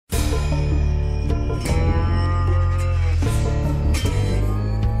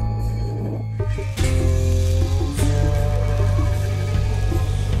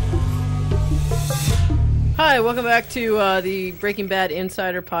Hi, welcome back to the Breaking Bad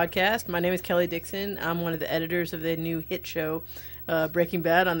Insider Podcast. My name is Kelley Dixon. I'm one of the editors of the new hit show, Breaking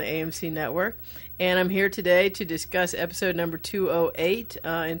Bad, on the AMC network. And I'm here today to discuss episode number 208,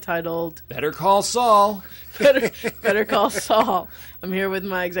 entitled Better Call Saul. Better Call Saul. I'm here with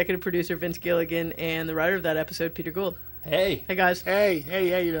my executive producer, Vince Gilligan, and the writer of that episode, Peter Gould. Hey. Hey, guys. Hey, how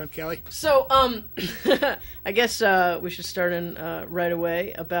you doing, Kelley? So, I guess we should start in right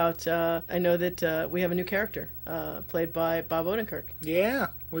away about, I know that we have a new character, played by Bob Odenkirk. Yeah,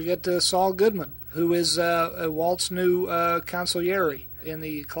 we get Saul Goodman, who is Walt's new consigliere in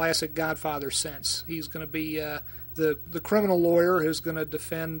the classic Godfather sense. He's going to be the criminal lawyer who's going to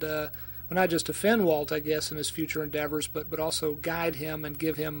defend, well, not just defend Walt, I guess, in his future endeavors, but also guide him and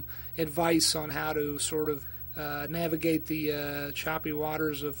give him advice on how to sort of navigate the choppy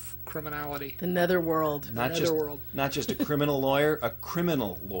waters of criminality. The netherworld. Not just a criminal lawyer, a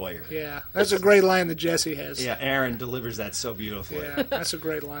criminal lawyer. Yeah, that's a great line that Jesse has. Yeah, Aaron delivers that so beautifully. Yeah, that's a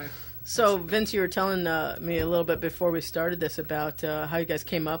great line. So, Vince, you were telling me a little bit before we started this about how you guys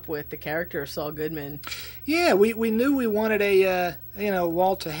came up with the character of Saul Goodman. Yeah, we knew we wanted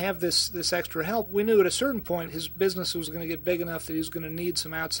Walt to have this extra help. We knew at a certain point his business was going to get big enough that he was going to need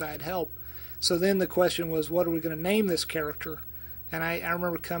some outside help. So then the question was, what are we going to name this character? And I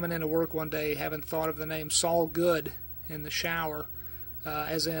remember coming into work one day having thought of the name Saul Good in the shower,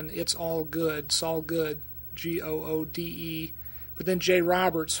 as in it's all good, Saul Good, Goode. But then Jay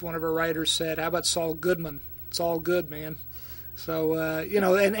Roberts, one of our writers, said, how about Saul Goodman? It's all good, man. So,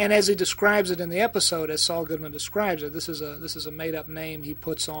 and as he describes it in the episode, as Saul Goodman describes it, this is a made-up name he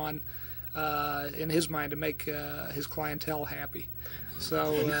puts on in his mind to make his clientele happy.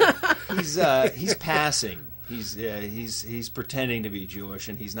 So he's passing. He's pretending to be Jewish,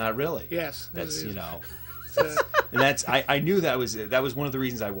 and he's not really. Yes, that's and that's I knew that was one of the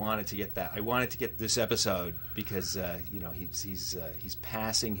reasons I wanted to get that. I wanted to get this episode because he's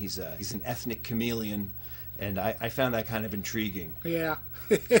passing. He's an ethnic chameleon, and I found that kind of intriguing. Yeah.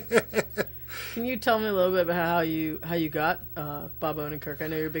 Can you tell me a little bit about how you got Bob Odenkirk? I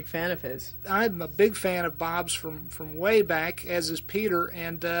know you're a big fan of his. I'm a big fan of Bob's from way back, as is Peter.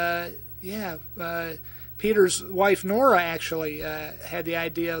 And, Peter's wife, Nora, actually had the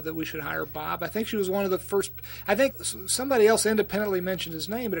idea that we should hire Bob. I think she was one of the first. I think somebody else independently mentioned his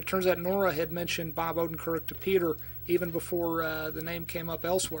name, but it turns out Nora had mentioned Bob Odenkirk to Peter even before the name came up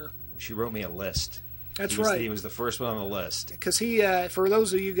elsewhere. She wrote me a list. That's right. He was the first one on the list. Because he, for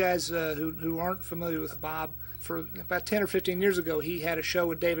those of you guys who aren't familiar with Bob, for about 10 or 15 years ago, he had a show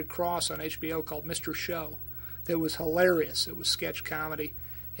with David Cross on HBO called Mr. Show that was hilarious. It was sketch comedy.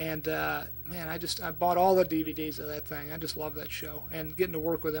 And, man, I bought all the DVDs of that thing. I just love that show. And getting to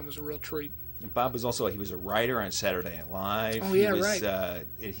work with him was a real treat. Bob was also, he was a writer on Saturday Night Live. Oh, yeah, right.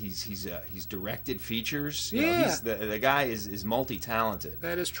 He's directed features. Yeah. The guy is multi-talented.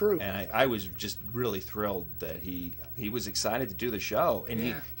 That is true. And I was just really thrilled that he was excited to do the show. And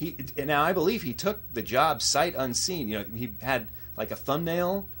yeah. And now I believe he took the job sight unseen. He had like a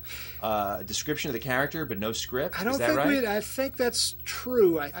thumbnail description of the character, but no script. Is that right? I think that's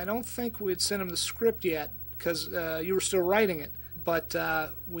true. I don't think we'd sent him the script yet because you were still writing it. But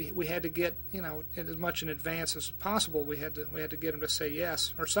we had to get, as much in advance as possible. We had to get him to say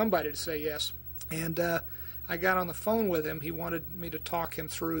yes, or somebody to say yes. And I got on the phone with him. He wanted me to talk him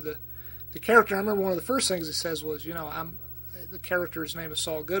through the character. I remember one of the first things he says was, the character's name is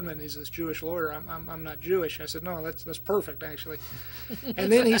Saul Goodman. He's this Jewish lawyer. I'm not Jewish. I said, no, that's perfect, actually.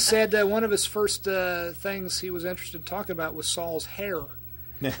 And then he said one of his first things he was interested in talking about was Saul's hair.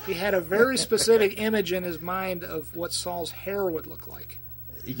 He had a very specific image in his mind of what Saul's hair would look like.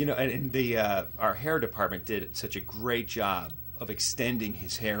 And our hair department did such a great job of extending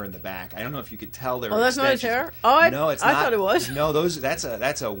his hair in the back. I don't know if you could tell there. Oh, that's not his hair. Oh, no, it's not. I thought it was. No,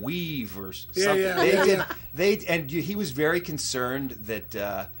 that's a weave or something. Yeah. He was very concerned that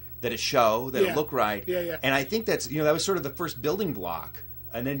it looked right. Yeah. And I think that was sort of the first building block.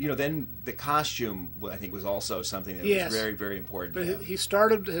 And then, then the costume, I think, was also something that was very, very important. But he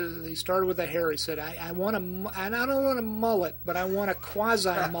started with the hair. He said, I don't want a mullet, but I want a quasi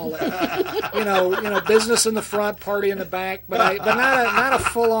mullet. Business in the front, party in the back, but not a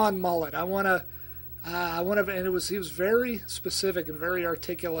full on mullet. I want to, and he was very specific and very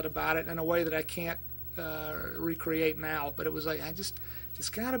articulate about it in a way that I can't recreate now. But it was like it's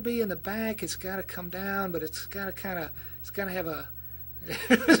got to be in the back. It's got to come down, but it's got to have a.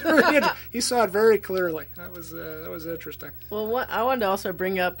 He saw it very clearly. That was interesting. Well, I wanted to also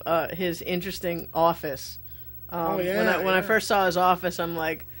bring up his interesting office. When I first saw his office, I'm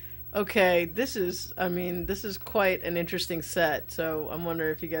like, okay, this is quite an interesting set. So I'm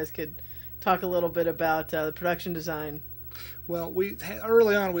wondering if you guys could talk a little bit about the production design. Well,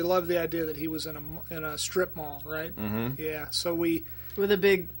 early on we loved the idea that he was in a strip mall, right? Mm-hmm. Yeah, so we with a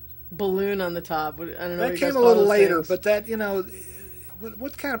big balloon on the top. I don't know. That came a little later, but that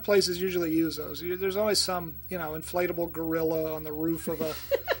what kind of places usually use those? There's always some inflatable gorilla on the roof of a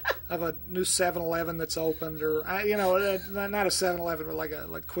of a new 7-Eleven that's opened, or not a 7-Eleven, but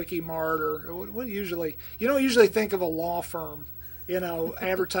like Quickie Mart, or what usually you don't usually think of a law firm.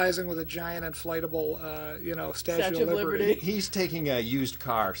 Advertising with a giant inflatable, Statue of Liberty. He's taking used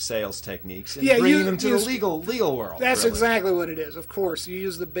car sales techniques and bringing them to the legal world. That's really. Exactly what it is. Of course, you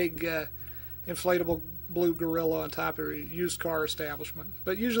use the big inflatable blue gorilla on top of your used car establishment,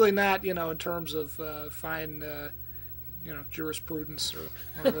 but usually not, in terms of fine, jurisprudence or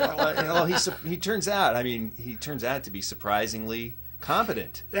whatever. He turns out to be surprisingly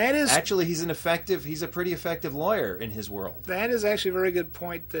competent. That is actually he's a pretty effective lawyer in his world. That is actually a very good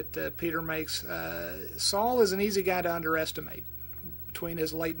point that Peter makes. Saul is an easy guy to underestimate between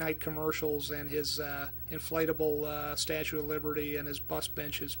his late night commercials and his inflatable Statue of Liberty and his bus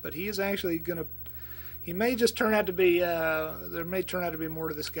benches, but he is actually he may just turn out to be there may turn out to be more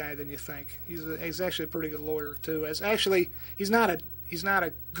to this guy than you think. He's actually a pretty good lawyer too. He's not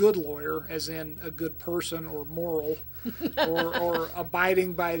a good lawyer, as in a good person or moral, or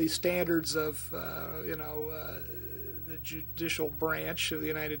abiding by the standards of the judicial branch of the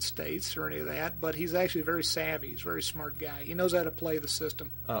United An or any of that. But he's actually very savvy. He's a very smart guy. He knows how to play the system.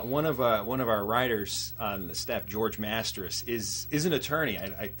 One of our writers on the staff, George Mastris, is an attorney.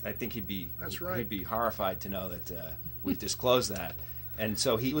 I think he'd be horrified to know that we've disclosed that, and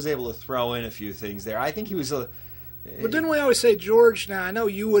so he was able to throw in a few things there. I think he was But didn't we always say, George, now I know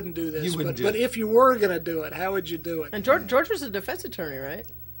you wouldn't do this, but if you were going to do it, how would you do it? And George was a defense attorney, right?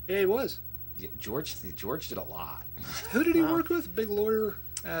 Yeah, he was. Yeah, George did a lot. Who did he work with? Big lawyer?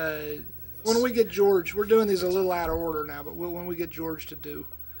 When we get George, we're doing these a little out of order now, but when we get George to do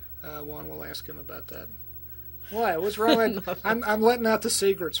one, we'll ask him about that. Why? What's wrong with I'm letting out the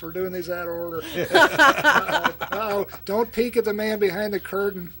secrets. We're doing these out of order. Uh-oh. Don't peek at the man behind the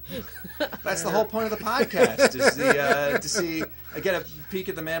curtain. That's the whole point of the podcast, is get a peek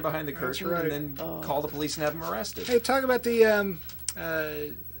at the man behind the curtain, right, and then call the police and have him arrested. Hey, talk about the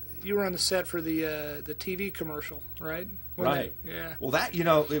you were on the set for the TV commercial, right? Right. Yeah. Well, that,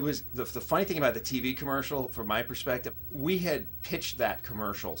 it was the funny thing about the TV commercial, from my perspective, we had pitched that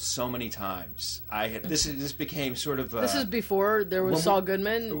commercial so many times. This became sort of. This is before there was Saul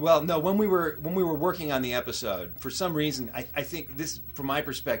Goodman. Well, no, when we were working on the episode, for some reason, I think this, from my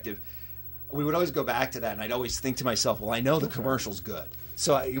perspective, we would always go back to that, and I'd always think to myself, well, I know the commercial's good,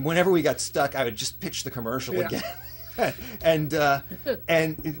 so whenever we got stuck, I would just pitch the commercial again. And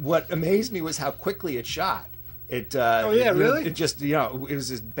what amazed me was how quickly it shot. Really? It just, it was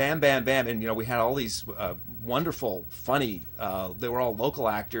just bam, bam, bam, and we had all these wonderful, funny. They were all local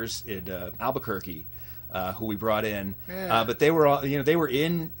actors in Albuquerque, who we brought in. Yeah. But they were all, they were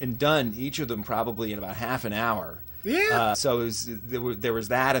in and done, each of them probably in about half an hour. Yeah. So there was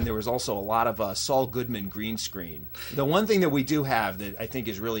that, and there was also a lot of Saul Goodman green screen. The one thing that we do have that I think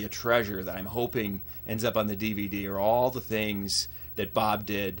is really a treasure that I'm hoping ends up on the DVD are all the things that Bob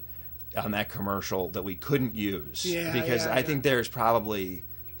did on that commercial that we couldn't use. Because I think there's probably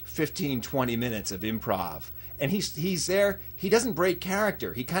 15, 20 minutes of improv. And he's there. He doesn't break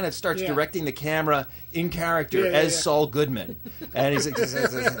character. He kind of starts directing the camera in character as Saul Goodman, and he's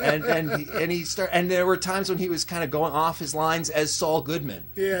and there were times when he was kind of going off his lines as Saul Goodman.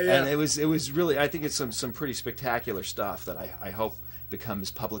 And it was really, I think it's some pretty spectacular stuff that I hope becomes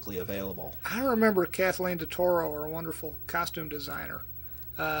publicly available. I remember Kathleen DeToro, our wonderful costume designer,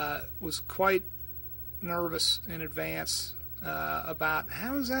 was quite nervous in advance about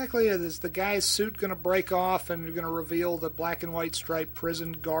how exactly is the guy's suit going to break off and you're going to reveal the black and white striped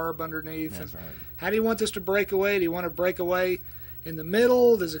prison garb underneath. That's right. How do you want this to break away? Do you want to break away in the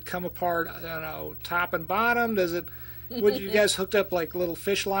middle? Does it come apart, top and bottom? Does it? Would you guys hooked up like little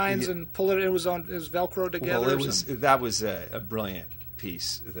fish lines and pull it? It was Velcro together. Well, that was a brilliant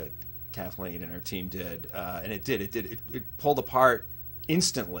piece that Kathleen and her team did, and it pulled apart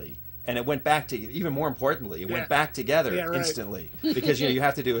instantly. And it went back to, even more importantly, went back together instantly because you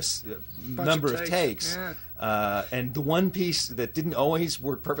have to do a number of takes. And the one piece that didn't always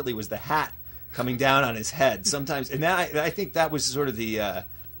work perfectly was the hat coming down on his head. Sometimes, and I think that was sort of the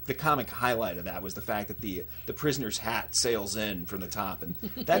the comic highlight of that was the fact that the prisoner's hat sails in from the top, and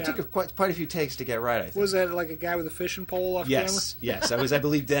that took quite a few takes to get right. I think. Was that like a guy with a fishing pole off camera? Yes. That was, I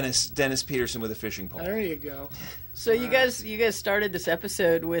believe, Dennis Peterson with a fishing pole. There you go. So you guys started this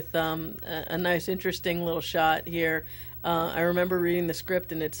episode with a nice, interesting little shot here. I remember reading the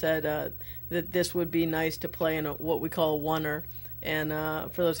script, and it said that this would be nice to play in what we call a oneer. And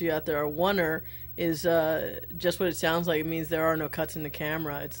for those of you out there, a oneer is just what it sounds like. It means there are no cuts in the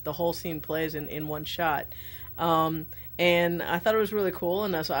camera. It's the whole scene plays in one shot. And I thought it was really cool.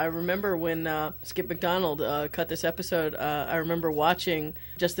 And so I remember when Skip McDonald cut this episode, I remember watching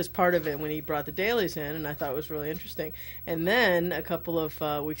just this part of it when he brought the dailies in, and I thought it was really interesting. And then a couple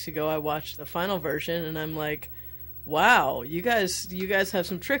of weeks ago, I watched the final version, and I'm like, wow, you guys have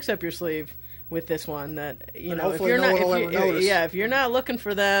some tricks up your sleeve with this one that, you know, if you're not looking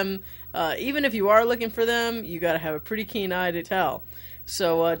for them, even if you are looking for them, you got to have a pretty keen eye to tell.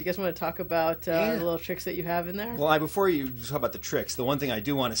 So do you guys want to talk about the little tricks that you have in there? Well, before you talk about the tricks, the one thing I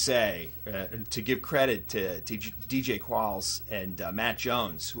do want to say, to give credit to DJ Qualls and Matt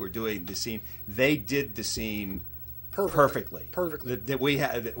Jones, who are doing the scene, they did the scene perfectly. That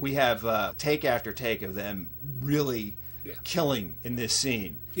we have take after take of them really killing in this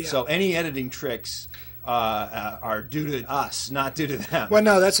scene. Yeah. So any editing tricks are due to us, not due to them. Well,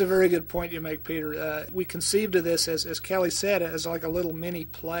 no, that's a very good point you make, Peter. We conceived of this, as Kelley said, as like a little mini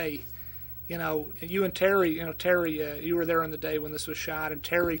play. You know, you and Terry, you were there on the day when this was shot, and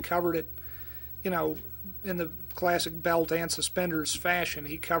Terry covered it, you know, in the classic belt and suspenders fashion.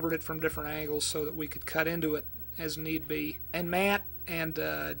 He covered it from different angles so that we could cut into it as need be. And Matt and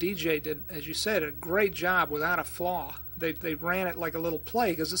DJ did, as you said, a great job without a flaw. They ran it like a little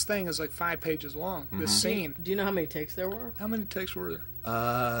play, because this thing is like 5 pages long, this scene. Do you know how many takes there were? How many takes were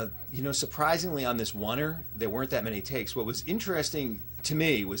there? You know, surprisingly on this oneer, there weren't that many takes. What was interesting to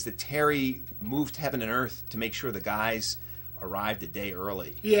me was that Terry moved heaven and earth to make sure the guys arrived a day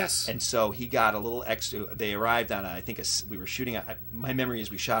early. Yes. And so he got a little extra. They arrived on, we were shooting, my memory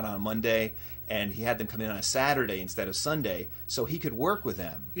is we shot on a Monday, and he had them come in on a Saturday instead of Sunday, so he could work with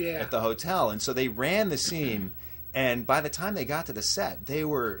them at the hotel. And so they ran the scene, and by the time they got to the set, they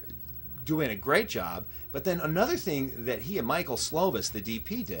were doing a great job. But then another thing that he and Michael Slovis, the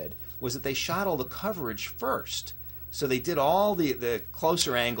DP, did was that they shot all the coverage first. So they did all the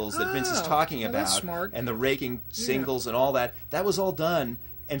closer angles that Vince is talking about, smart. And the raking singles and all that. That was all done.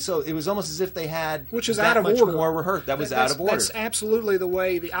 And so it was almost as if they had Which is that out of much order. more rehearsed. That was out of order. That's absolutely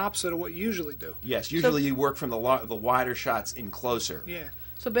the opposite of what you usually do. Yes, usually you work from the wider shots in closer. Yeah.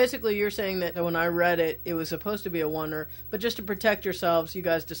 So basically you're saying that when I read it, it was supposed to be a oneer, but just to protect yourselves, you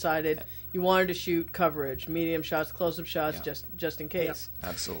guys decided you wanted to shoot coverage, medium shots, close-up shots, just in case. Yeah.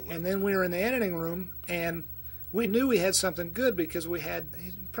 Absolutely. And then we were in the editing room, and we knew we had something good because you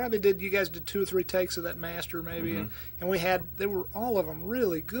guys did 2 or 3 takes of that master maybe, and they were all of them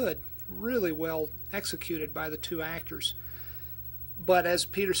really good, really well executed by the 2 actors. But as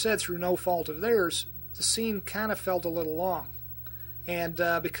Peter said, through no fault of theirs, the scene kind of felt a little long. And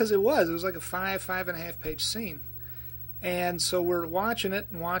because it was like a 5.5 page scene. And so we're watching it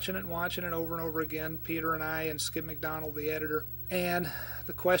over and over again, Peter and I and Skip McDonald, the editor. And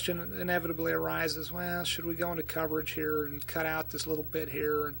the question inevitably arises, well, should we go into coverage here and cut out this little bit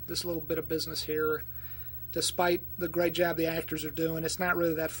here, and this little bit of business here? Despite the great job the actors are doing, it's not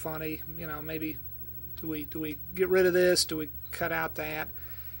really that funny. You know, maybe do we get rid of this? Do we cut out that?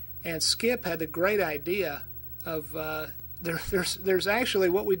 And Skip had the great idea of there's actually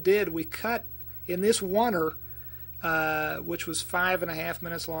what we did. We cut in this oneer, which was 5.5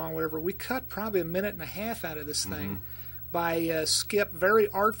 minutes long, whatever. We cut probably 1.5 minutes out of this thing by Skip very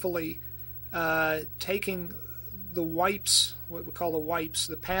artfully taking the wipes, what we call the wipes,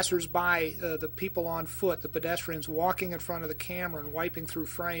 the passers-by, the people on foot, the pedestrians walking in front of the camera and wiping through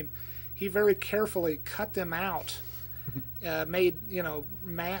frame. He very carefully cut them out. Made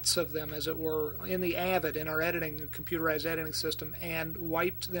mats of them, as it were, in the Avid, in our computerized editing system, and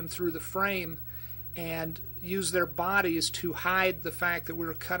wiped them through the frame and used their bodies to hide the fact that we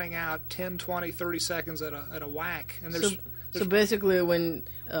were cutting out 10, 20, 30 seconds at a whack. And so basically when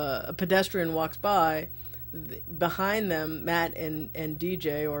a pedestrian walks by, behind them, Matt and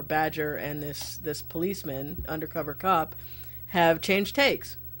DJ or Badger and this policeman, undercover cop, have changed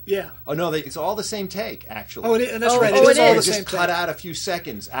takes. Yeah. Oh no, it's all the same take actually. Oh, that's right. It is all the same take. Just cut out a few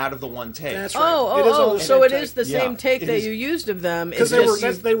seconds out of the one take. That's right. So it is the same take that you used of them. Because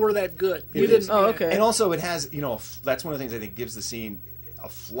they were that good. Okay. And also it has, that's one of the things I think gives the scene a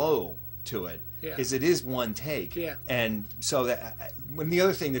flow to it. Yeah. Is it is one take. Yeah. And so that when the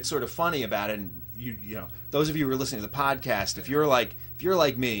other thing that's sort of funny about it, and you know, those of you who are listening to the podcast, if you're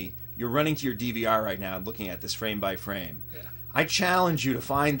like me, you're running to your DVR right now and looking at this frame by frame. Yeah. I challenge you to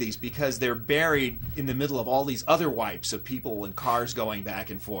find these because they're buried in the middle of all these other wipes of people and cars going back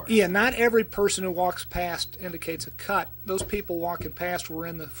and forth. Yeah, not every person who walks past indicates a cut. Those people walking past were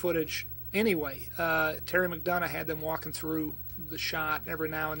in the footage anyway. Terry McDonough had them walking through the shot every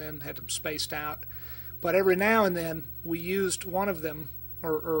now and then, had them spaced out. But every now and then we used one of them,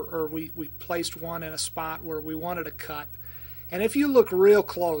 or we placed one in a spot where we wanted a cut. And if you look real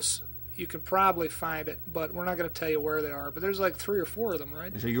close, you can probably find it, but we're not going to tell you where they are. But there's like 3 or 4 of them,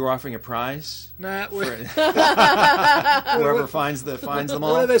 right? So you're offering a prize? Nah, whoever finds them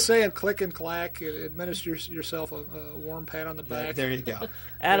all. What are they saying? Click and clack. Administer yourself a warm pat on the back. There you go.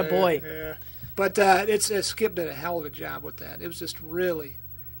 Attaboy. Yeah. But Skip did a hell of a job with that. It was just really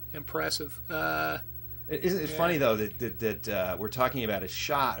impressive. Isn't it funny though that we're talking about a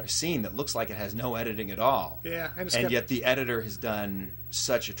scene that looks like it has no editing at all? Yeah, and yet the editor has done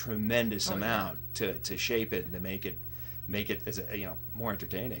such a tremendous amount to shape it and to make it as more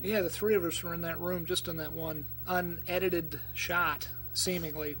entertaining. Yeah, the 3 of us were in that room just in that one unedited shot.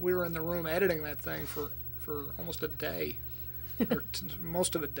 Seemingly, we were in the room editing that thing for almost a day, or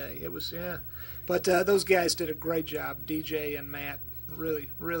most of a day. It was but those guys did a great job. DJ and Matt, really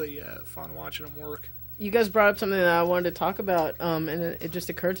fun watching them work. You guys brought up something that I wanted to talk about, and it just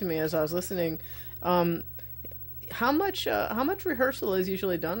occurred to me as I was listening. How much rehearsal is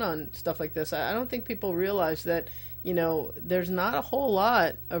usually done on stuff like this? I don't think people realize that, there's not a whole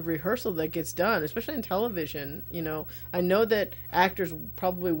lot of rehearsal that gets done, especially in television. I know that actors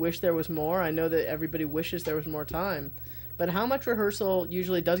probably wish there was more. I know that everybody wishes there was more time. But how much rehearsal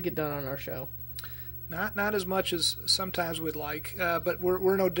usually does get done on our show? Not as much as sometimes we'd like, but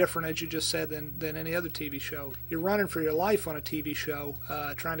we're no different, as you just said, than any other TV show. You're running for your life on a TV show,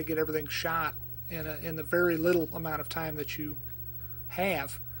 trying to get everything shot in the very little amount of time that you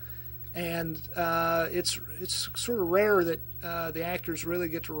have, and it's sort of rare that the actors really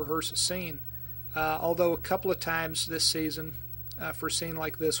get to rehearse a scene. Although a couple of times this season, for a scene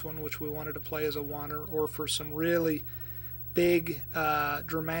like this one, which we wanted to play as a oneer, or for some really big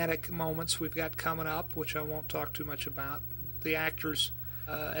dramatic moments we've got coming up, which I won't talk too much about. The actors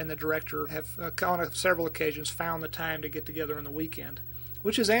and the director have, on several occasions, found the time to get together on the weekend,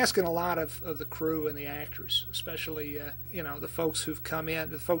 which is asking a lot of the crew and the actors, especially the folks who've come in,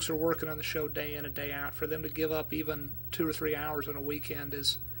 the folks who are working on the show day in and day out. For them to give up even 2 or 3 hours on a weekend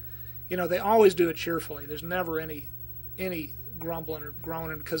is, they always do it cheerfully. There's never any grumbling or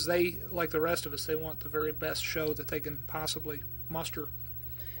groaning, because they, like the rest of us, they want the very best show that they can possibly muster.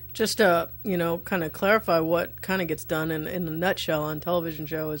 Just to kind of clarify what kind of gets done in a nutshell on television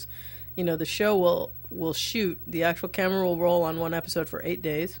show is, the show will shoot, the actual camera will roll on one episode for 8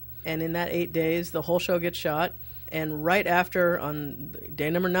 days, and in that 8 days the whole show gets shot, and right after, on day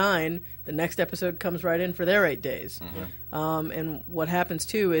number 9, the next episode comes right in for their 8 days. Mm-hmm. And what happens,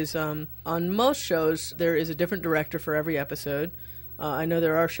 too, is on most shows, there is a different director for every episode. I know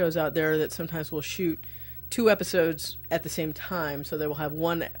there are shows out there that sometimes will shoot 2 episodes at the same time, so they will have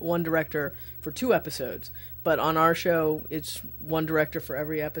one director for 2 episodes. But on our show, it's one director for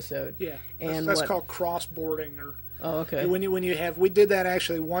every episode. Yeah, and that's called cross-boarding, or... Oh, okay. We did that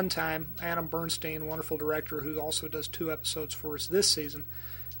actually one time. Adam Bernstein, wonderful director who also does 2 episodes for us this season,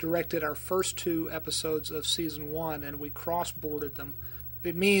 directed our first 2 episodes of season 1, and we cross-boarded them.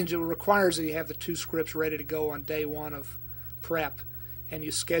 It requires that you have the 2 scripts ready to go on day 1 of prep, and you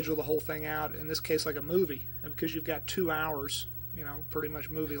schedule the whole thing out, in this case like a movie, and because you've got 2 hours, pretty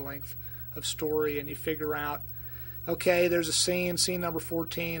much movie length of story, and you figure out, okay, there's a scene number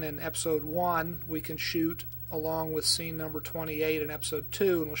 14 in episode 1 we can shoot along with scene number 28 in episode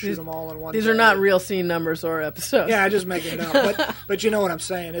 2, and we'll shoot them all in one These day. are not real scene numbers or episodes. Yeah, I just make it up. But you know what I'm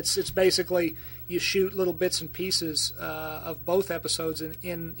saying. It's basically you shoot little bits and pieces of both episodes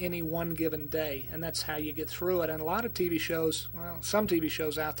in any one given day, and that's how you get through it. And a lot of TV shows, some TV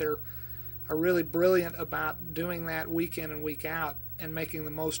shows out there are really brilliant about doing that week in and week out and making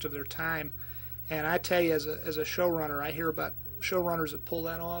the most of their time. And I tell you, as a showrunner, I hear about showrunners that pull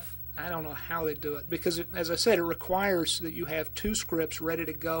that off. I don't know how they do it, because, as I said, it requires that you have 2 scripts ready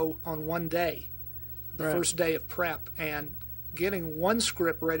to go on one day, the first day of prep, and getting 1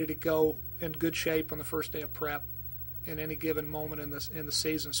 script ready to go in good shape on the first day of prep in any given moment in the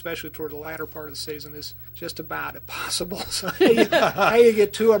season, especially toward the latter part of the season, is just about impossible. So how you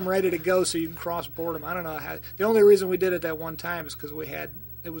get 2 of them ready to go so you can cross-board them, I don't know how. The only reason we did it that one time is because we had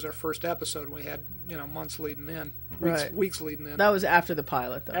it was our first episode. We had months leading in, weeks leading in. That was after the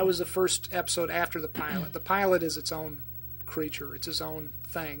pilot, though. That was the first episode after the pilot. The pilot is its own creature. It's its own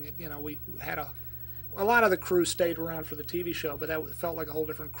thing. We had a lot of the crew stayed around for the TV show, but that felt like a whole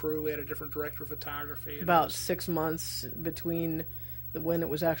different crew. We had a different director of photography. About 6 months between when it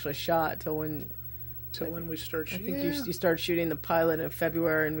was actually shot till when we started shooting. I think you started shooting the pilot in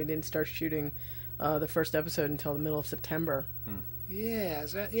February, and we didn't start shooting the first episode until the middle of September.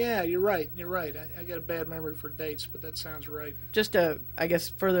 Yeah, you're right. I got a bad memory for dates, but that sounds right. Just to, I guess,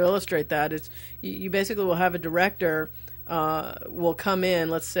 further illustrate that, is you basically will have a director will come in.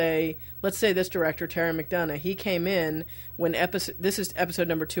 Let's say this director, Terry McDonough, he came in when this is episode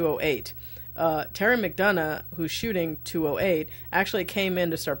number 208. Terry McDonough, who's shooting 208, actually came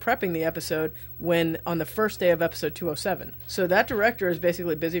in to start prepping the episode on the first day of episode 207. So that director is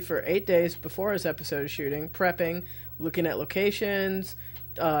basically busy for 8 days before his episode is shooting, prepping, looking at locations,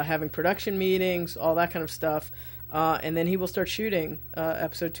 having production meetings, all that kind of stuff, and then he will start shooting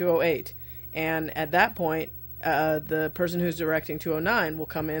episode 208. And at that point, the person who's directing 209 will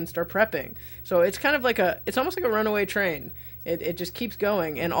come in, start prepping. So it's kind of it's almost like a runaway train. It just keeps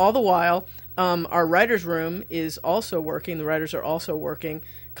going. And all the while, our writer's room is also working. The writers are also working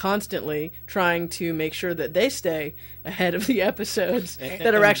constantly, trying to make sure that they stay ahead of the episodes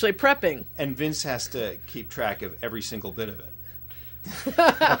that are actually prepping. And Vince has to keep track of every single bit of it.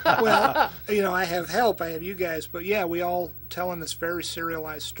 Well, I have help. I have you guys. But yeah, we all telling this very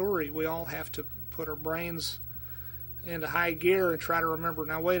serialized story. We all have to put our brains into high gear and try to remember,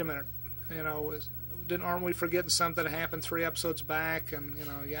 now wait a minute, aren't we forgetting something that happened 3 episodes back, and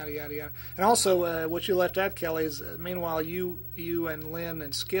yada yada yada. And also what you left out, Kelley, is meanwhile you and Lynn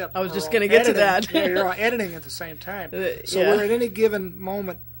and Skip, I was just going to get to that. Yeah, you're all editing at the same time. So we're at any given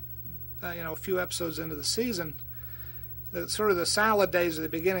moment, a few episodes into the season, sort of the salad days at the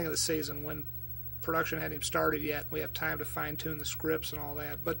beginning of the season when production hadn't even started yet. We have time to fine-tune the scripts and all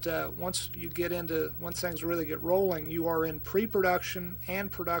that. But once things really get rolling, you are in pre-production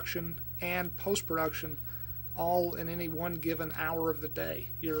and production and post-production, all in any one given hour of the day.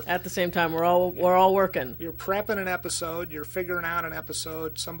 You're at the same time. We're all working. You're prepping an episode. You're figuring out an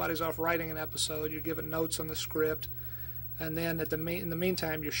episode. Somebody's off writing an episode. You're giving notes on the script. And then in the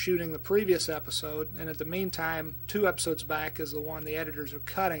meantime, you're shooting the previous episode. And at the meantime, 2 episodes back is the one the editors are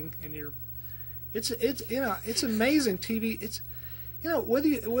cutting, and you're It's amazing TV. It's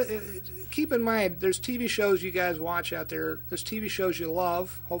keep in mind, there's TV shows you guys watch out there. There's TV shows you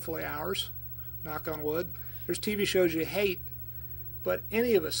love, hopefully ours, knock on wood. There's TV shows you hate, but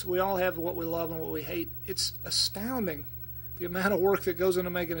any of us, we all have what we love and what we hate. It's astounding the amount of work that goes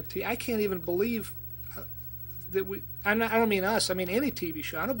into making a TV. I can't even believe that we. I don't mean us. I mean any TV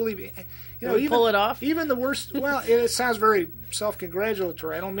show. I don't believe even pull it off. Even the worst. Well, it sounds very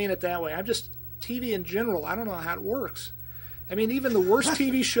self-congratulatory. I don't mean it that way. I'm just TV in general. I don't know how it works. I mean, even the worst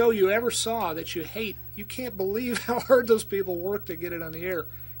TV show you ever saw that you hate, you can't believe how hard those people work to get it on the air.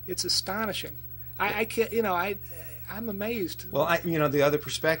 It's astonishing. I can't. I'm amazed. Well, the other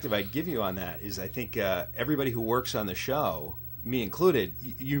perspective I'd give you on that is I think everybody who works on the show, me included,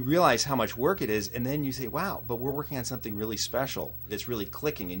 you realize how much work it is, and then you say, wow, but we're working on something really special that's really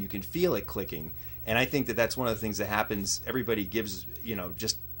clicking, and you can feel it clicking. And I think that's one of the things that happens. Everybody gives,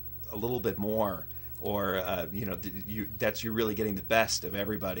 just a little bit more, or, you're really getting the best of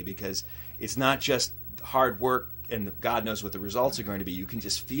everybody, because it's not just hard work and God knows what the results are going to be. You can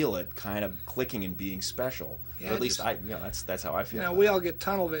just feel it kind of clicking and being special. Yeah, or at least that's how I feel. We all get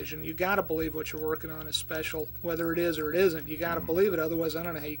tunnel vision. You got to believe what you're working on is special, whether it is or it isn't. You got to believe it. Otherwise, I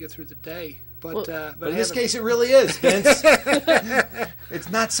don't know how you get through the day. But in this case, it really is, Vince. It's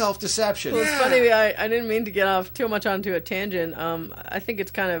not self-deception. Well, it's funny. I didn't mean to get off too much onto a tangent. I think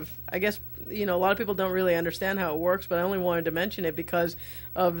it's kind of, I guess, a lot of people don't really understand how it works, but I only wanted to mention it because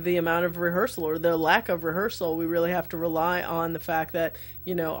of the amount of rehearsal or the lack of rehearsal. We really have to rely on the fact that,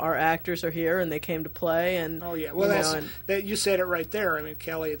 our actors are here and they came to play. And oh, yeah. Well, you said it right there. I mean,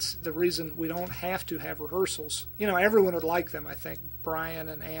 Kelley, it's the reason we don't have to have rehearsals. Everyone would like them, I think. Brian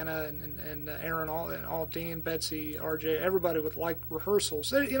and Anna and Aaron, all Dean, Betsy, RJ, everybody would like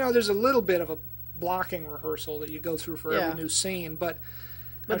rehearsals. There's a little bit of a blocking rehearsal that you go through for every new scene, but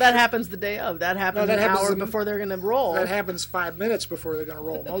that happens the day of. That happens an hour before they're going to roll. That happens 5 minutes before they're going to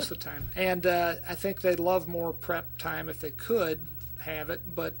roll most of the time. And I think they'd love more prep time if they could have it,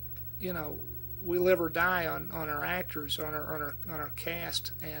 but we live or die on our actors, on our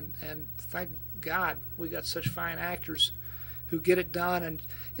cast, and thank God we got such fine actors who get it done. And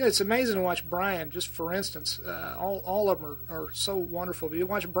it's amazing to watch Brian, just for instance. All of them are so wonderful. But you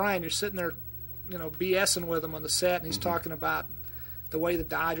watch Brian, you're sitting there, BSing with him on the set, and he's talking about the way the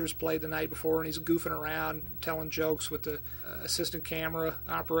Dodgers played the night before, and he's goofing around, telling jokes with the assistant camera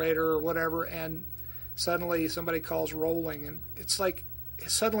operator or whatever, and suddenly somebody calls rolling, and it's like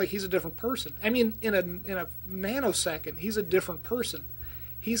suddenly he's a different person. I mean, in a nanosecond, he's a different person.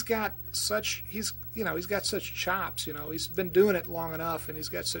 He's got such chops. He's been doing it long enough, and he's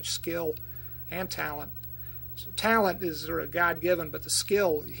got such skill and talent. So talent is sort of God-given, but the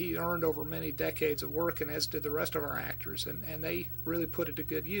skill he earned over many decades of work, and as did the rest of our actors, and they really put it to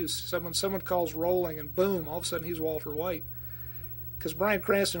good use. Someone calls rolling, and boom, all of a sudden he's Walter White. Because Bryan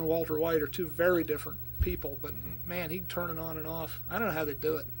Cranston and Walter White are two very different people, but man, he can turn it on and off. I don't know how they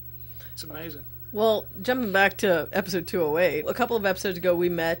do it. It's amazing. Well, jumping back to episode 208, a couple of episodes ago we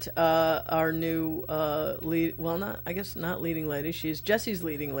met our new lead. Well, not leading lady. She's Jesse's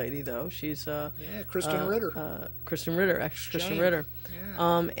leading lady, though. She's Kristen Ritter. Kristen Ritter, Kristen Ritter.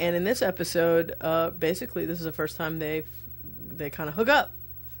 Yeah. And in this episode, basically, this is the first time they kind of hook up,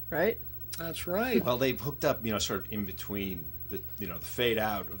 right? That's right. Well, they've hooked up, sort of in between the fade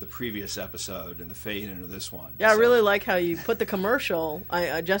out of the previous episode and the fade into this one. Yeah, so. I really like how you put the commercial.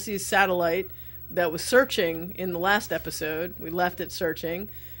 Jesse's satellite that was searching in the last episode, we left it searching,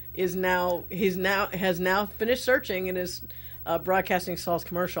 has now finished searching and is broadcasting Saul's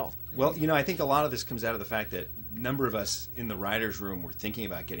commercial. Well, I think a lot of this comes out of the fact that a number of us in the writers' room were thinking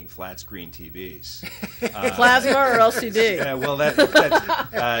about getting flat screen TVs. Plasma or LCD? Yeah, well,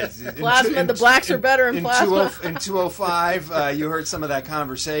 plasma. The blacks are better in plasma. In 205, you heard some of that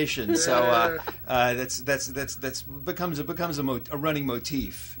conversation, so that's becomes a running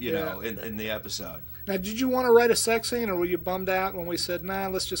motif, in the episode. Now, did you want to write a sex scene, or were you bummed out when we said, "Nah,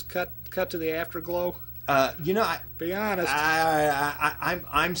 let's just cut to the afterglow"? Be honest.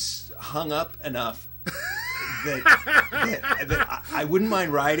 I'm hung up enough that I wouldn't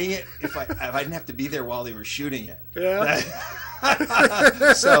mind writing it if I didn't have to be there while they were shooting it. Yeah.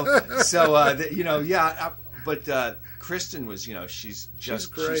 But Kristen was, she's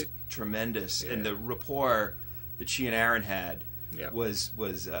great. She's tremendous, and the rapport that she and Aaron had was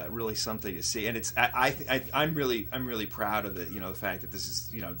really something to see. And it's I'm really proud of the fact that this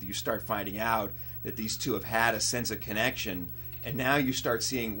is you start finding out that these two have had a sense of connection, and now you start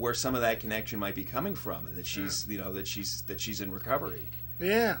seeing where some of that connection might be coming from, and that she's that she's in recovery.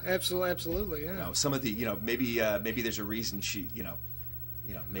 Yeah, absolutely. Yeah. Some of the maybe there's a reason she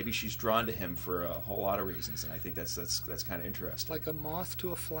maybe she's drawn to him for a whole lot of reasons, and I think that's kind of interesting. Like a moth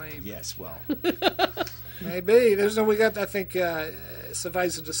to a flame. Yes, well. Maybe. I think,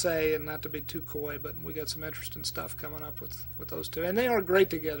 suffice it to say, and not to be too coy, but we got some interesting stuff coming up with those two. And they are great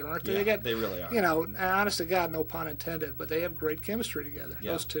together, aren't they? Yeah, they really are. Honest to God, no pun intended, but they have great chemistry together,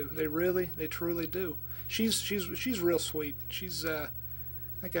 those two. They truly do. She's real sweet. She's, I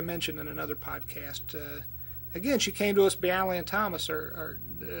think I mentioned in another podcast, again, she came to us, Bialy and Thomas,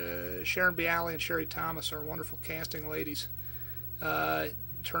 Sharon Bialy and Sherry Thomas, our wonderful casting ladies,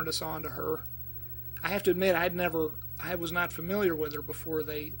 turned us on to her. I have to admit, I was not familiar with her before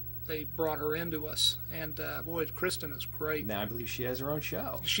they brought her into us. And boy, Kristen is great. Now I believe she has her own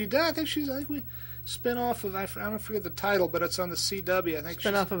show. She does. I think we spin off of, I don't forget the title, but it's on the CW. I think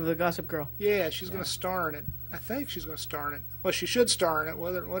spin off of the Gossip Girl. Yeah, she's going to star in it. I think she's going to star in it. Well, she should star in it,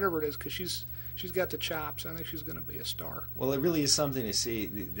 whatever it is, because she's got the chops. I think she's going to be a star. Well, it really is something to see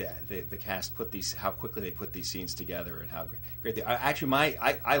the cast how quickly they put these scenes together, and how great they are. Actually,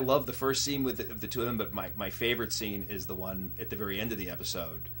 I love the first scene with the two of them, but my favorite scene is the one at the very end of the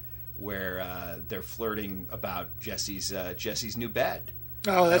episode where they're flirting about Jesse's new bed.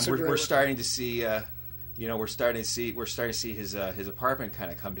 Oh, that's and a great we're starting to see. We're starting to see his apartment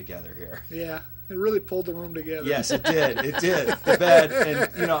kind of come together here. Yeah. It really pulled the room together. Yes, it did. It did. The bed,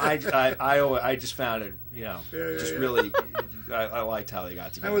 and I just found it, really. I liked how they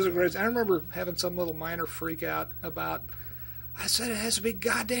got together. That was a great. I remember having some little minor freak out about. I said it has to be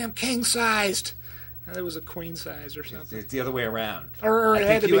goddamn king sized. And it was a queen size or something. It's the other way around. Or I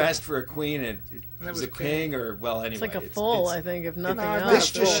think you asked for a queen, and it was a king, or anyway. It's like a full. I think if nothing else.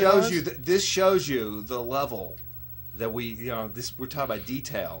 This just shows you. This shows you the level that we're talking about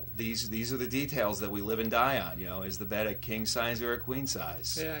detail. These are the details that we live and die on. Is the bed a king size or a queen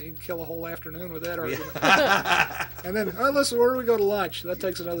size? Yeah, you can kill a whole afternoon with that argument. And then, listen, where do we go to lunch? That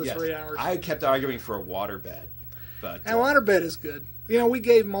takes another 3 hours. I kept arguing for a water bed, but and water bed is good. We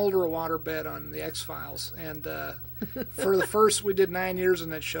gave Mulder a water bed on the X-Files, and for the first, we did 9 years in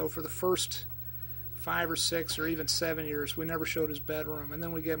that show. For the first 5 or 6 or even 7 years, we never showed his bedroom, and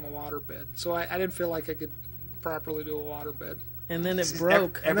then we gave him a water bed. So I didn't feel like I could properly do a water bed. And then it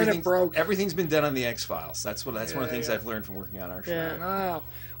broke. Everything's been done on the X-Files. That's one of the things I've learned from working on our show. Yeah. Oh.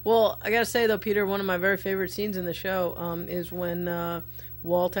 Well, I gotta say though, Peter, one of my very favorite scenes in the show is when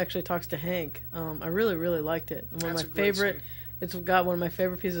Walt actually talks to Hank. I really, really liked it. One of my favorite. Scene. It's got one of my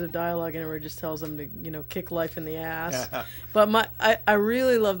favorite pieces of dialogue in it where it just tells him to, kick life in the ass. But I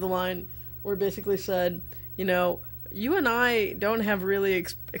really love the line where it basically said, you and I don't have really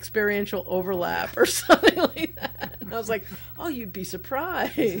experiential overlap or something like that. And I was like, oh, you'd be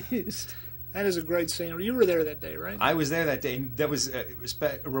surprised. That is a great scene. You were there that day, right? I was there that day. And that was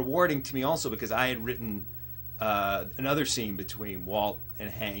rewarding to me also because I had written another scene between Walt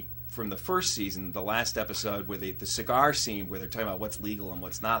and Hank from the first season, the last episode, where the cigar scene where they're talking about what's legal and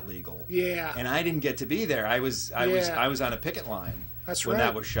what's not legal. Yeah. And I didn't get to be there. I was on a picket line. That's when right.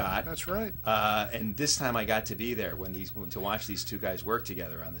 that was shot. That's right. And this time I got to be there to watch these two guys work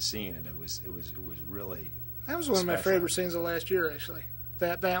together on the scene, and it was really. That was one of my favorite scenes of last year, actually.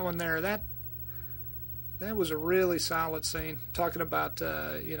 That one there. That was a really solid scene, talking about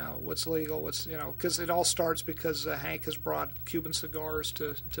what's legal, because it all starts because Hank has brought Cuban cigars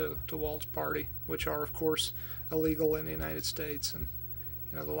to Walt's party, which are of course illegal in the United States, and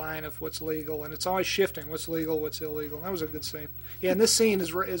the line of what's legal, and it's always shifting, what's legal, what's illegal. That was a good scene. Yeah, and this scene is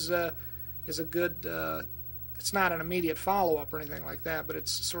a good. It's not an immediate follow-up or anything like that, but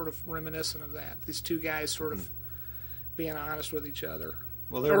it's sort of reminiscent of that. These two guys sort of being honest with each other.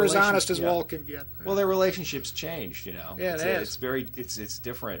 Well, or as honest as Walt can get. Well, their relationship's changed, Yeah, it's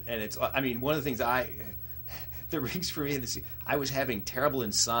different, and it's. I mean, one of the things that rings for me this. I was having terrible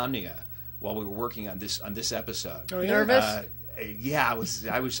insomnia while we were working on this episode. Oh, yeah. Nervous? Yeah, I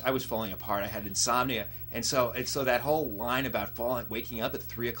was falling apart. I had insomnia, and so that whole line about waking up at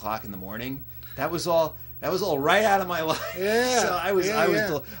 3 o'clock in the morning, that was all right out of my life. Yeah. So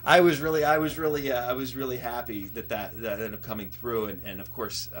I was really happy that ended up coming through, and of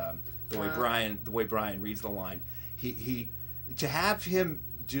course the way Brian reads the line, he to have him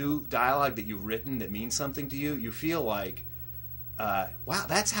do dialogue that you've written that means something to you, you feel like, wow,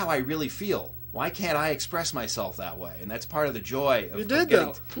 that's how I really feel. Why can't I express myself that way? And that's part of the joy of. You did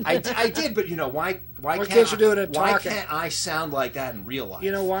though. I did, but why can't you do it in why talking? can't I sound like that in real life?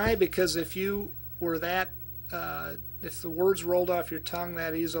 You know why? Because if you were that, if the words rolled off your tongue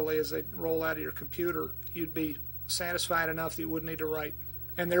that easily as they roll out of your computer, you'd be satisfied enough that you wouldn't need to write.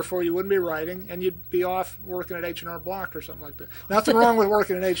 And therefore you wouldn't be writing, and you'd be off working at H&R Block or something like that. Nothing wrong with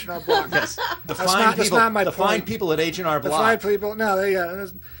working at H&R Block. Yes. That's not my point. Fine people at H&R Block. The fine people, no,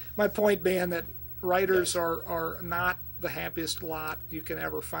 my point being that writers are not the happiest lot you can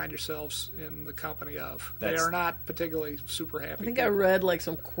ever find yourselves in the company of. They are not particularly super happy. I think I read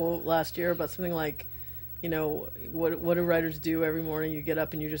some quote last year about something like, what do writers do every morning? You get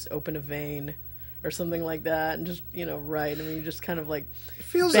up and you just open a vein or something like that and just, write. I mean, you just kind of it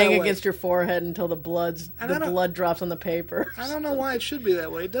feels bang that against your forehead until the blood drops on the paper. I don't know why it should be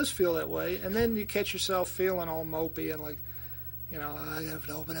that way. It does feel that way. And then you catch yourself feeling all mopey and I have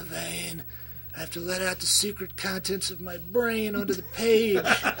to open a vein. I have to let out the secret contents of my brain onto the page.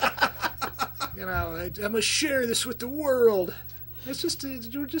 I must share this with the world. It's just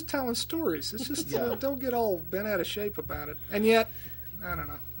we're just telling stories. It's just don't get all bent out of shape about it. And yet, I don't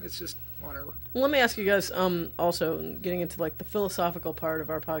know. It's just whatever. Well, let me ask you guys. Also, getting into the philosophical part of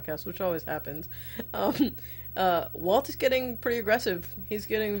our podcast, which always happens. Walt is getting pretty aggressive. He's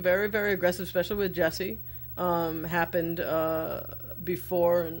getting very, very aggressive, especially with Jesse. Happened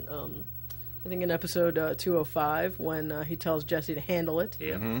before, and I think in episode 205 when he tells Jesse to handle it.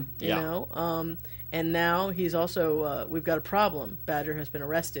 Yeah. Mm-hmm. And now he's also we've got a problem. Badger has been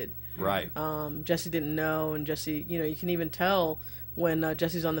arrested. Right. Jesse didn't know, and Jesse, you can even tell when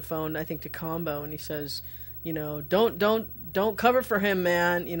Jesse's on the phone, I think to Combo, and he says, don't cover for him,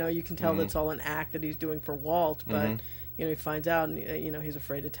 man. You can tell that's all an act that he's doing for Walt, but he finds out, and he's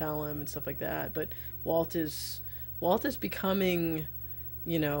afraid to tell him and stuff like that. But Walt is becoming,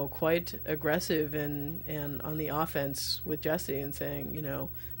 quite aggressive and on the offense with Jesse and saying,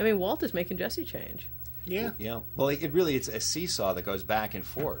 Walt is making Jesse change. Yeah. Yeah. Well, it's a seesaw that goes back and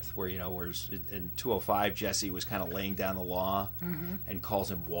forth where, whereas in 205, Jesse was kind of laying down the law and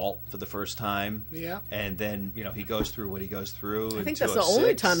calls him Walt for the first time. Yeah. And then, he goes through what he goes through. I think that's the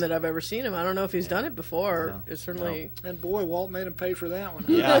only time that I've ever seen him. I don't know if he's done it before. No. It's certainly. No. And boy, Walt made him pay for that one.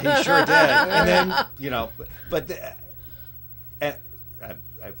 Yeah, he sure did. And then,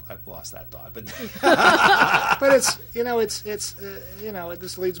 I've lost that thought, but but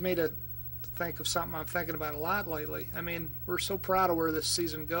this leads me to think of something I'm thinking about a lot lately. I mean, we're so proud of where this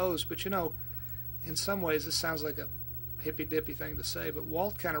season goes, but in some ways this sounds like a hippy dippy thing to say, but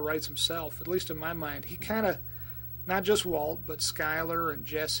Walt kind of writes himself, at least in my mind. He kind of not just Walt, but Skyler and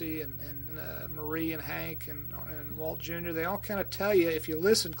Jesse and Marie and Hank and Walt Jr., they all kind of tell you, if you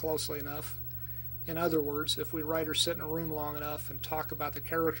listen closely enough, in other words, if we writers sit in a room long enough and talk about the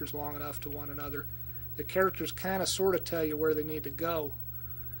characters long enough to one another, the characters kind of sort of tell you where they need to go.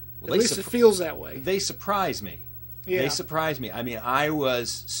 Well, at least it feels that way. They surprise me. Yeah. They surprised me. I mean, I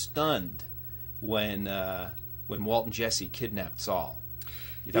was stunned when Walt and Jesse kidnapped Saul.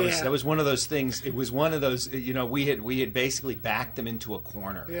 That was one of those things. It was one of those. We had basically backed them into a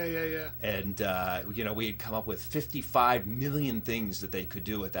corner. Yeah. And we had come up with 55 million things that they could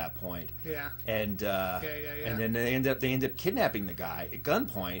do at that point. Yeah. And and then they end up kidnapping the guy at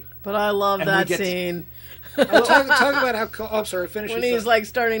gunpoint. But I love that scene. Talk about how. I'm sorry. Finish when he's like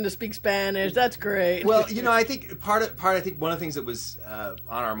starting to speak Spanish. That's great. Well, I think one of the things that was on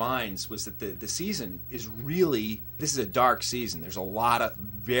our minds was that the season is really. This is a dark season. There's a lot of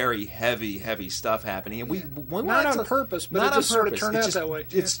very heavy stuff happening, and we not on purpose, but it just sort of turned out that way.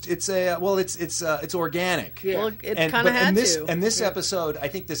 It's organic. Yeah. Well, it kind of had to. And this episode, I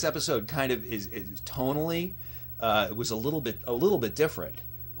think this episode kind of is tonally, it was a little bit different.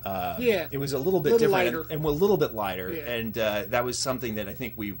 It was a little bit different lighter. and a little bit lighter, Yeah. and that was something that I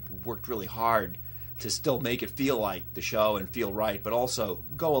think we worked really hard to still make it feel like the show and feel right, but also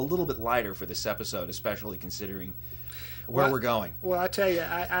go a little bit lighter for this episode, especially considering where we're going. Well, I tell you,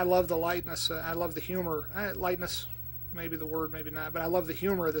 I love the lightness. I love the humor. Lightness, maybe the word, maybe not, but I love the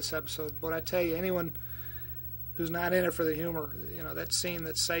humor of this episode. But I tell you, anyone who's not in it for the humor, that scene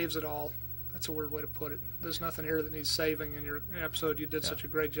that saves it all, that's a weird way to put it. There's nothing here that needs saving in your episode you did such a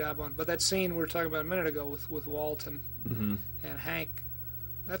great job on. But that scene we were talking about a minute ago with Walt and Hank,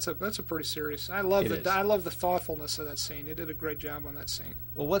 that's a pretty serious. I love the thoughtfulness of that scene. You did a great job on that scene.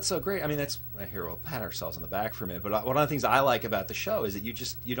 Well, what's so great? I mean, we'll pat ourselves on the back for a minute. But one of the things I like about the show is that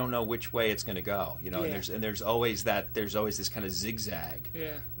you don't know which way it's going to go. And there's always this kind of zigzag.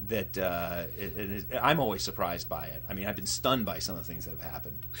 Yeah. That I'm always surprised by it. I mean, I've been stunned by some of the things that have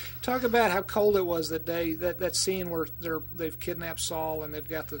happened. Talk about how cold it was that day. That scene where they've kidnapped Saul and they've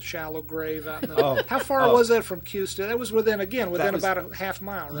got the shallow grave out in the. How far was that from Q Studios? That was within about a half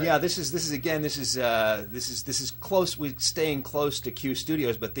mile, right? Yeah, this is close. We're staying close to Q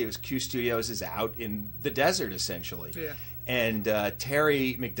Studios, but Q Studios is out in the desert essentially. Yeah. And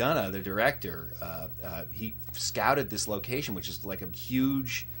Terry McDonough, the director, he scouted this location, which is like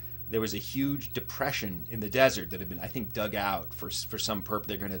there was a huge depression in the desert that had been, I think, dug out for some purpose.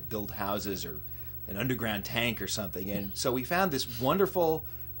 They're going to build houses or an underground tank or something. And so we found this wonderful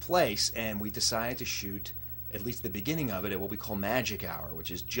place, and we decided to shoot at least the beginning of it at what we call magic hour,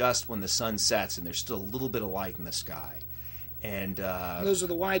 which is just when the sun sets and there's still a little bit of light in the sky. And those are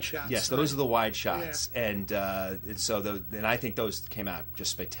the wide shots. Yes, those are the wide shots, yeah. and I think those came out just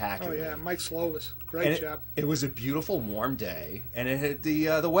spectacular. Oh yeah, Mike Slovis, great job. It was a beautiful, warm day, and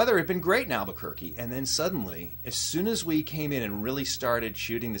the weather had been great in Albuquerque. And then suddenly, as soon as we came in and really started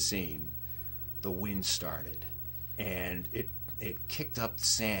shooting the scene, the wind started, and it kicked up the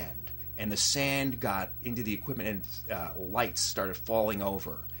sand, and the sand got into the equipment, and lights started falling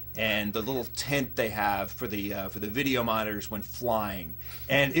over. And the little tent they have for the video monitors went flying,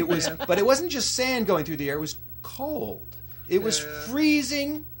 and it was, but it wasn't just sand going through the air; it was cold. It was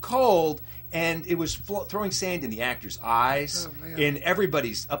freezing cold, and it was throwing sand in the actors' eyes, in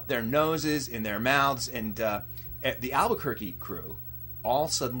everybody's up their noses, in their mouths, and the Albuquerque crew all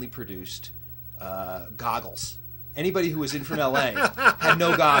suddenly produced goggles. Anybody who was in from LA had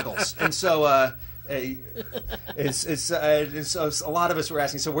no goggles, and so. So a lot of us were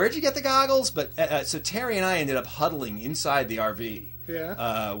asking, so where'd you get the goggles? But so Terry and I ended up huddling inside the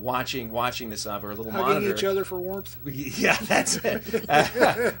RV, watching this over a little hugging monitor. Each other for warmth. Yeah, that's it.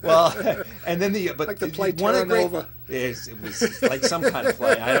 Well, and then like the play Terra Nova. It was like some kind of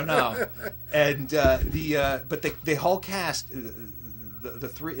play. I don't know. And but the whole cast. The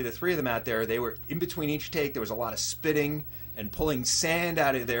three of them out there, they were in between each take. There was a lot of spitting and pulling sand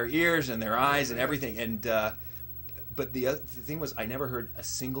out of their ears and their eyes and everything. And but the thing was, I never heard a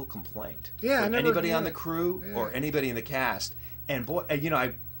single complaint from anybody on the crew or anybody in the cast. And boy,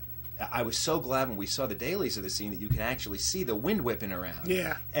 I was so glad when we saw the dailies of the scene that you can actually see the wind whipping around.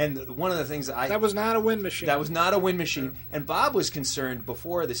 Yeah. And one of the things that was not a wind machine. That was not a wind machine. Yeah. And Bob was concerned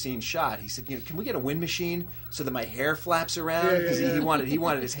before the scene shot. He said, "Can we get a wind machine so that my hair flaps around?" Because he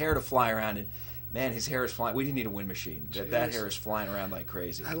wanted his hair to fly around. And man, his hair is flying. We didn't need a wind machine. That hair is flying around like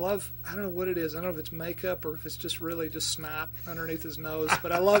crazy. I don't know what it is. I don't know if it's makeup or if it's just really just snot underneath his nose.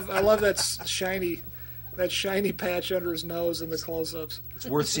 But I love that shiny patch under his nose in the close-ups. It's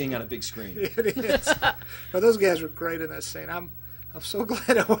worth seeing on a big screen. It is. But those guys were great in that scene. I'm I'm so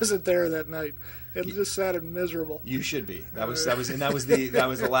glad I wasn't there that night. It just sounded miserable. You should be. That was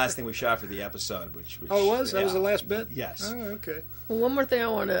the last thing we shot for the episode. Which oh, it was? That was the last bit? Yes. Oh, okay. Well, one more thing I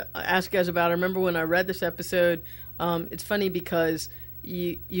want to ask you guys about. I remember when I read this episode, it's funny because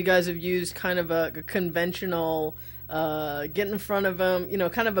you guys have used kind of a conventional get in front of them,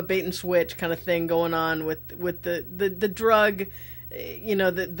 kind of a bait and switch kind of thing going on with the drug,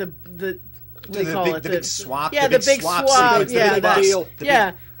 the what do you call it? The big swap. Yeah, the big swap. Yeah, that deal.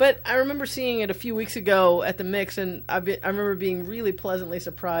 Yeah, but I remember seeing it a few weeks ago at the mix, and I remember being really pleasantly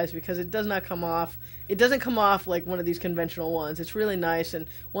surprised because it does not come off. It doesn't come off like one of these conventional ones. It's really nice, and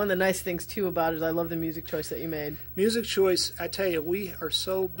one of the nice things too about it is I love the music choice that you made. Music choice, I tell you, we are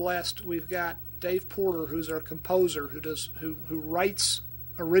so blessed. We've got Dave Porter, who's our composer, who writes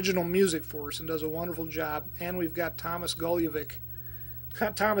original music for us and does a wonderful job, and we've got Thomas Goljevic.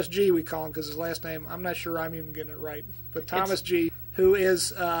 Thomas G, we call him because his last name, I'm not sure I'm even getting it right. But Thomas G, who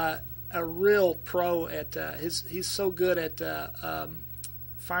is a real pro at, he's so good at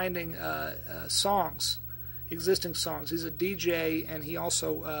finding songs, existing songs. He's a DJ, and he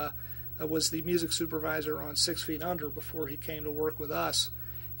also was the music supervisor on 6 Feet Under before he came to work with us.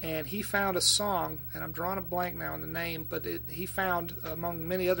 And he found a song, and I'm drawing a blank now on the name, but he found, among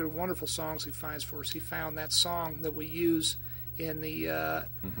many other wonderful songs he finds for us, he found that song that we use in the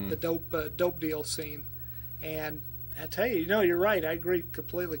dope deal scene. And I tell you, you're right. I agree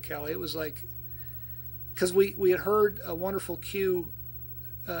completely, Kelley. It was like, because we had heard a wonderful cue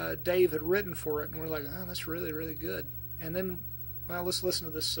Dave had written for it, and we're like, oh, that's really, really good. And then, well, let's listen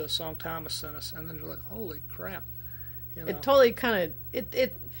to this song Thomas sent us, and then you're like, holy crap. It totally kind of,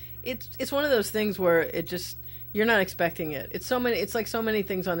 it's one of those things where it just, you're not expecting it. It's like so many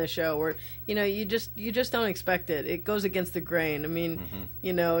things on this show where, you just don't expect it. It goes against the grain. I mean,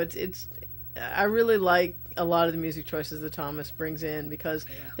 I really like a lot of the music choices that Thomas brings in because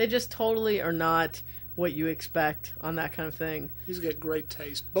they just totally are not what you expect on that kind of thing. He's got great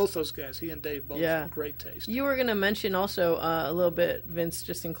taste. Both those guys, he and Dave, both have great taste. You were going to mention also a little bit, Vince,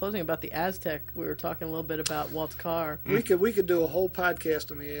 just in closing about the Aztec. We were talking a little bit about Walt's car. We could do a whole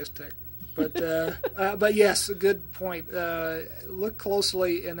podcast on the Aztec. But yes, a good point. Look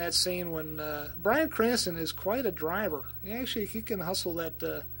closely in that scene when Bryan Cranston is quite a driver. He can hustle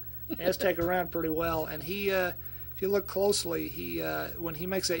that Aztec around pretty well. And he, if you look closely, when he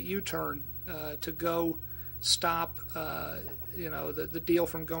makes that U-turn to go stop, the deal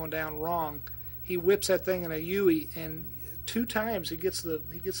from going down wrong, he whips that thing in a U-ey, and 2 times he gets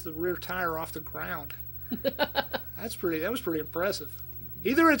the rear tire off the ground. That was pretty impressive.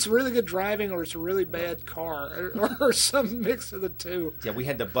 Either it's really good driving or it's a really bad car, or some mix of the two. Yeah, we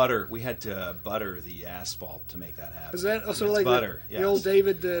had to butter the asphalt to make that happen. Is that also it's like butter? The old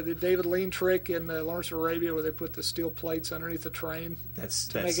the David Lean trick in Lawrence of Arabia where they put the steel plates underneath the train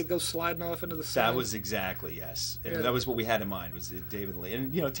to make it go sliding off into the sun? That was exactly, yes. Yeah. That was what we had in mind, was David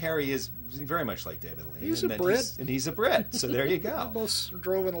Lean. And, Terry is very much like David Lean. He's a Brit. He's a Brit, so there you go. They both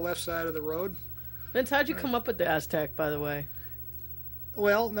drove on the left side of the road. Vince, how'd you come up with the Aztec, by the way?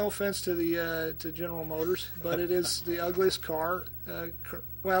 Well, no offense to the to General Motors, but it is the ugliest car.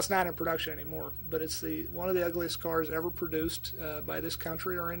 Well, it's not in production anymore, but it's one of the ugliest cars ever produced by this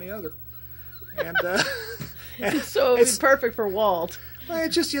country or any other. And so it's perfect for Walt. Well,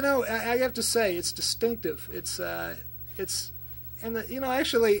 it's just I have to say it's distinctive.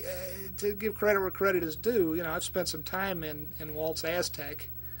 Actually, to give credit where credit is due, I've spent some time in Walt's Aztec.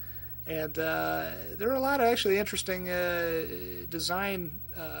 And there are a lot of actually interesting design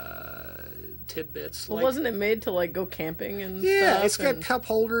tidbits. Well, wasn't it made to go camping and stuff? Yeah, it's got and... cup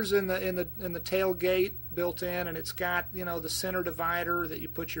holders in the tailgate built in, and it's got the center divider that you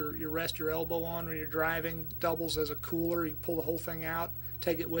put your elbow on when you're driving. Doubles as a cooler. You pull the whole thing out,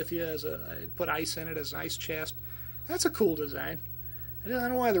 take it with you put ice in it as an ice chest. That's a cool design. I don't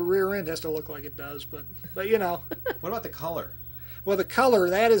know why the rear end has to look like it does, but What about the color? Well, the color,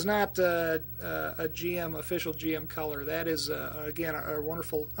 that is not a official GM color. That is, again, our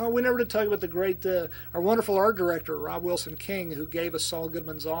wonderful... Oh, we never did talk about the great, our wonderful art director, Rob Wilson King, who gave us Saul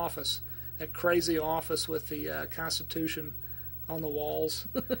Goodman's office, that crazy office with the Constitution on the walls.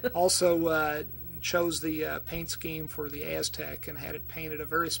 Also chose the paint scheme for the Aztec and had it painted a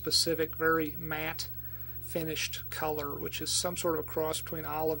very specific, very matte finished color, which is some sort of a cross between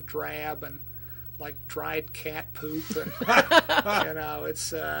olive drab and like dried cat poop, and it's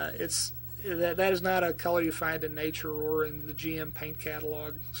that is not a color you find in nature or in the GM paint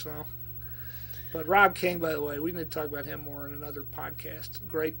catalog. So, but Rob King, by the way, we need to talk about him more in another podcast.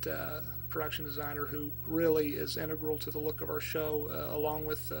 Great production designer who really is integral to the look of our show, along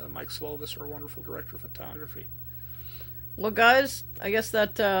with Mike Slovis, our wonderful director of photography. Well, guys, I guess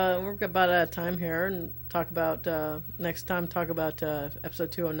that we're about out of time here, and talk about next time. Talk about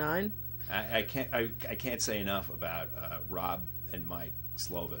episode 209. I can't say enough about Rob and Mike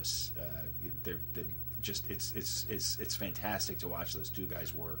Slovis. They're just it's fantastic to watch those two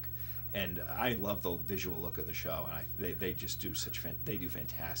guys work, and I love the visual look of the show. And they just do they do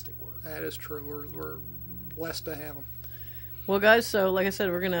fantastic work. That is true. We're blessed to have them. Well, guys, so like I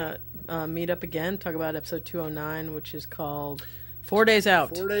said, we're gonna meet up again, talk about episode 209, which is called 4 Days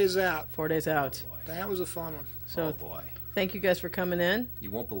Out. 4 Days Out. 4 Days Out. Oh, boy. That was a fun one. So, oh boy. Thank you guys for coming in.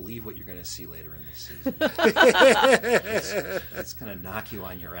 You won't believe what you're going to see later in this season. It's going to knock you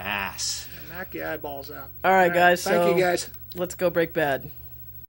on your ass. Knock your eyeballs out. All right, guys. Thank you, guys. Let's go break bad.